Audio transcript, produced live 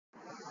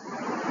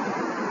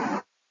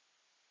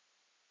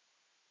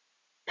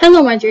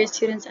Hello, my dear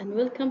students, and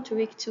welcome to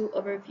Week 2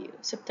 overview,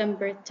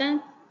 September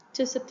 10th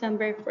to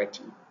September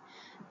 14th.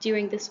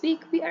 During this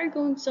week, we are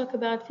going to talk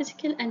about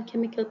physical and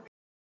chemical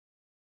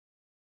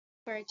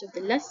part of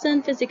the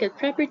lesson, physical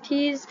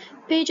properties,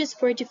 pages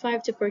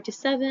 45 to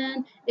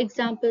 47,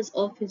 examples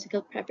of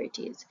physical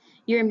properties.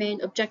 Your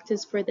main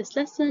objectives for this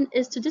lesson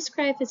is to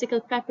describe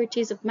physical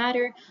properties of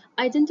matter,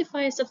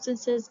 identify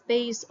substances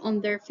based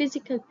on their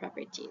physical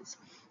properties.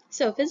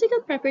 So,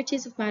 physical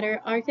properties of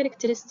matter are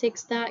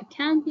characteristics that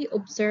can be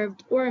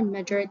observed or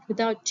measured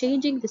without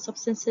changing the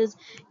substance's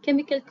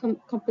chemical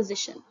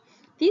composition.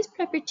 These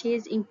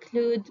properties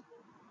include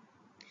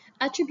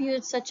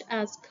attributes such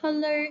as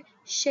color,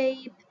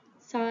 shape,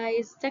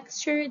 size,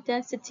 texture,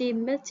 density,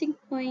 melting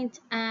point,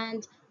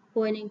 and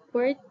boiling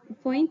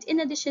point, in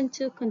addition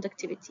to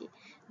conductivity.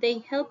 They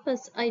help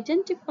us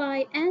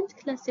identify and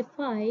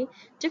classify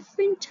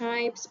different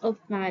types of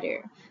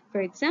matter.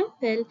 For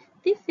example,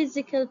 the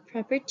physical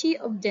property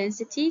of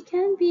density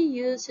can be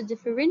used to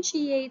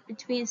differentiate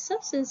between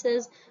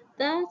substances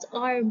that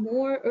are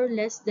more or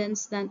less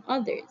dense than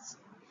others.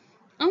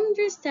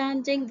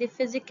 Understanding the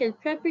physical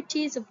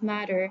properties of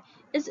matter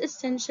is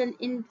essential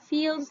in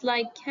fields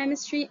like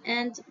chemistry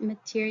and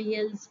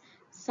materials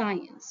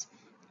science,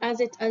 as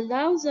it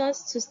allows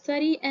us to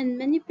study and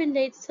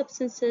manipulate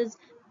substances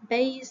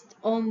based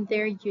on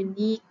their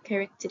unique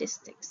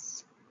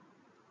characteristics.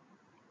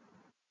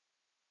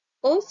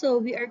 Also,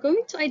 we are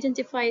going to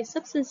identify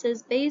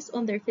substances based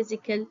on their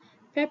physical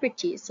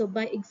properties. So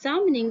by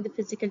examining the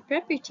physical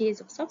properties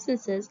of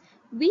substances,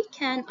 we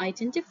can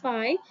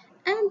identify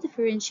and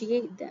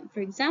differentiate them.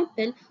 For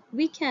example,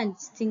 we can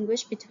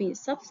distinguish between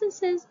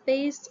substances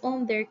based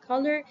on their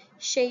color,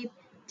 shape,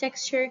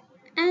 texture,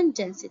 and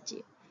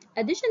density.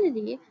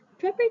 Additionally,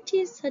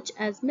 properties such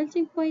as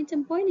melting point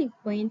and boiling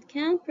point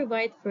can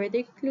provide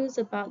further clues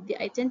about the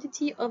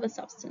identity of a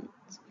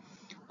substance.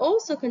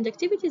 Also,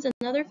 conductivity is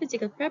another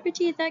physical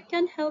property that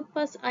can help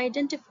us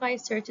identify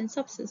certain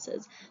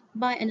substances.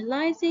 By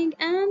analyzing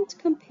and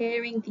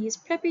comparing these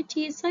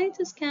properties,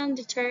 scientists can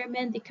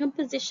determine the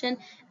composition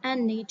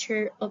and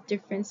nature of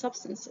different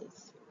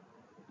substances.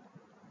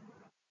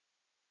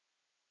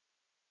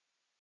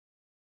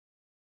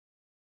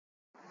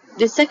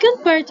 The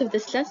second part of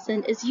this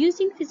lesson is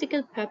using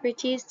physical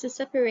properties to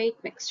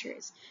separate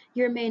mixtures.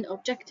 Your main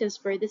objectives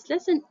for this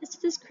lesson is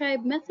to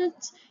describe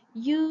methods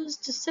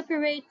used to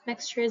separate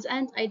mixtures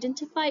and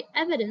identify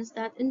evidence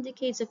that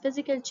indicates a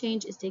physical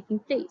change is taking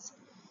place.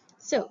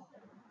 So,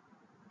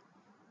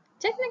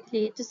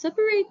 technically, to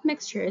separate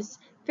mixtures,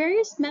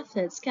 various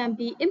methods can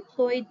be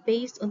employed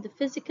based on the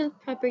physical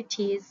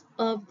properties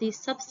of the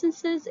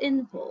substances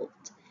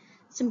involved.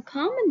 Some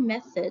common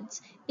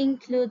methods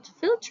include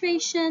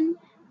filtration,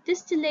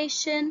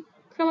 distillation,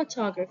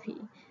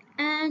 chromatography,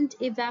 and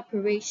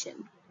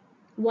evaporation.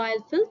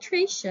 While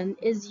filtration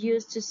is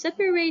used to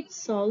separate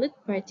solid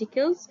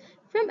particles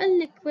from a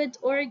liquid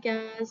or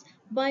gas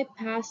by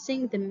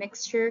passing the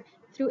mixture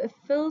through a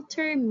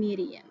filter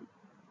medium.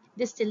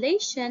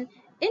 Distillation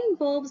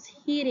involves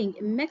heating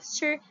a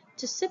mixture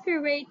to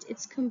separate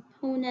its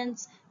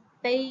components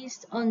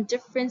based on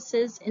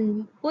differences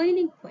in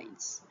boiling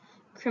points.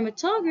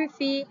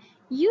 Chromatography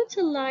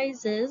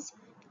utilizes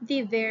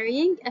the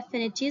varying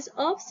affinities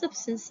of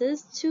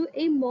substances to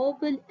a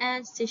mobile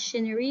and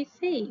stationary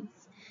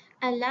phase,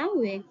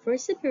 allowing for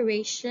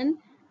separation.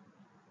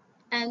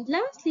 And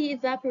lastly,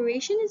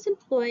 evaporation is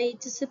employed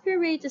to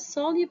separate a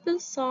soluble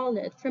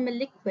solid from a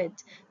liquid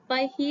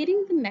by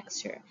heating the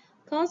mixture,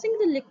 causing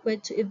the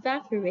liquid to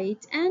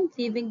evaporate and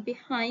leaving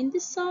behind the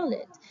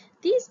solid.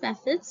 These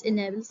methods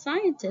enable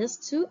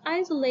scientists to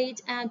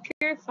isolate and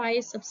purify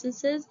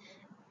substances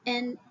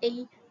in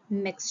a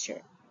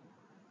mixture.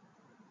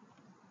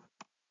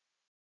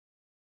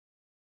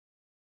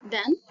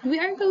 Then we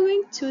are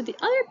going to the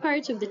other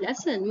part of the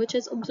lesson, which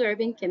is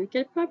observing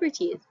chemical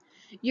properties.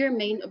 Your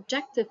main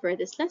objective for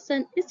this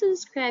lesson is to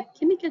describe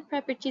chemical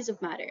properties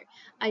of matter,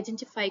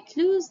 identify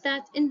clues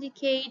that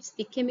indicate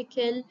the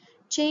chemical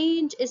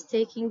change is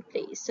taking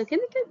place. So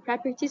chemical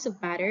properties of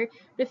matter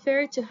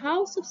refer to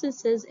how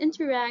substances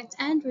interact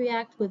and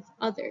react with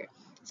other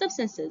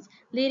substances,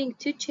 leading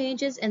to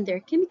changes in their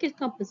chemical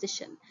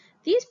composition.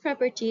 These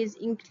properties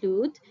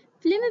include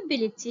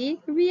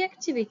flammability,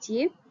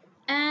 reactivity,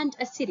 and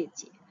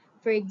acidity.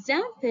 For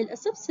example, a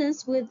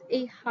substance with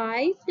a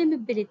high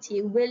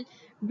flammability will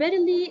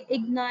readily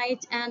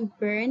ignite and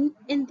burn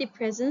in the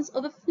presence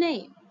of a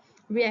flame.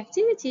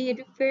 Reactivity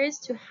refers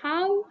to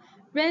how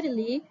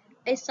readily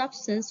a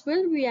substance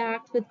will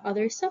react with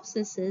other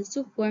substances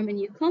to form a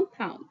new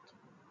compound.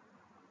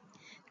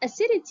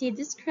 Acidity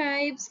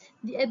describes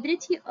the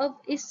ability of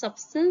a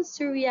substance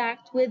to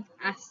react with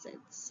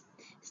acids.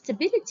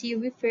 Stability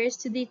refers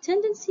to the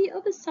tendency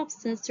of a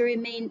substance to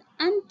remain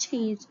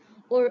unchanged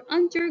or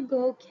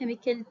undergo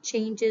chemical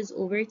changes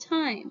over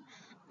time.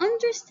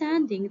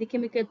 Understanding the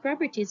chemical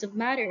properties of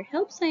matter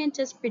helps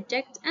scientists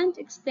predict and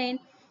explain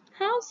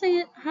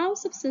how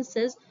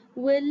substances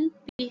will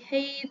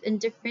behave in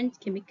different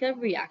chemical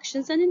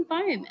reactions and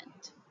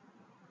environment.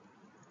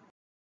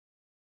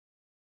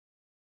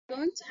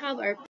 Going to have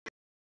our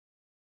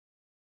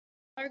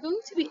are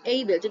going to be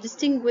able to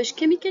distinguish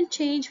chemical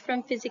change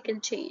from physical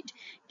change.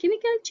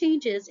 Chemical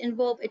changes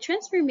involve a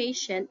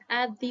transformation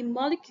at the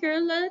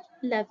molecular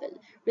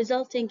level,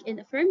 resulting in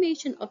a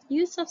formation of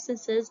new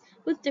substances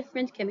with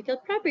different chemical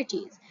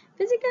properties.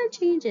 Physical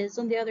changes,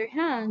 on the other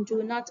hand,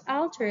 do not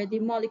alter the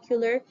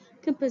molecular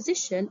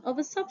composition of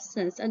a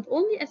substance and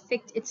only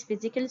affect its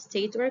physical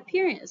state or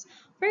appearance.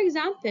 For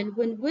example,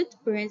 when wood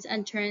burns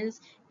and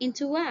turns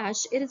into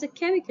ash, it is a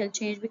chemical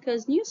change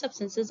because new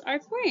substances are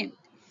formed.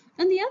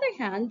 On the other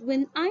hand,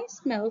 when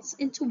ice melts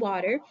into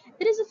water,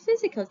 it is a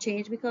physical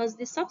change because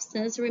the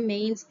substance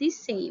remains the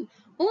same,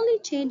 only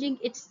changing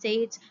its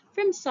state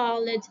from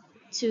solid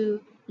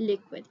to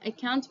liquid. I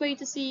can't wait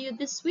to see you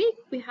this week.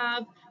 We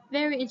have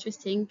very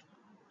interesting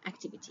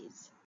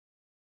activities.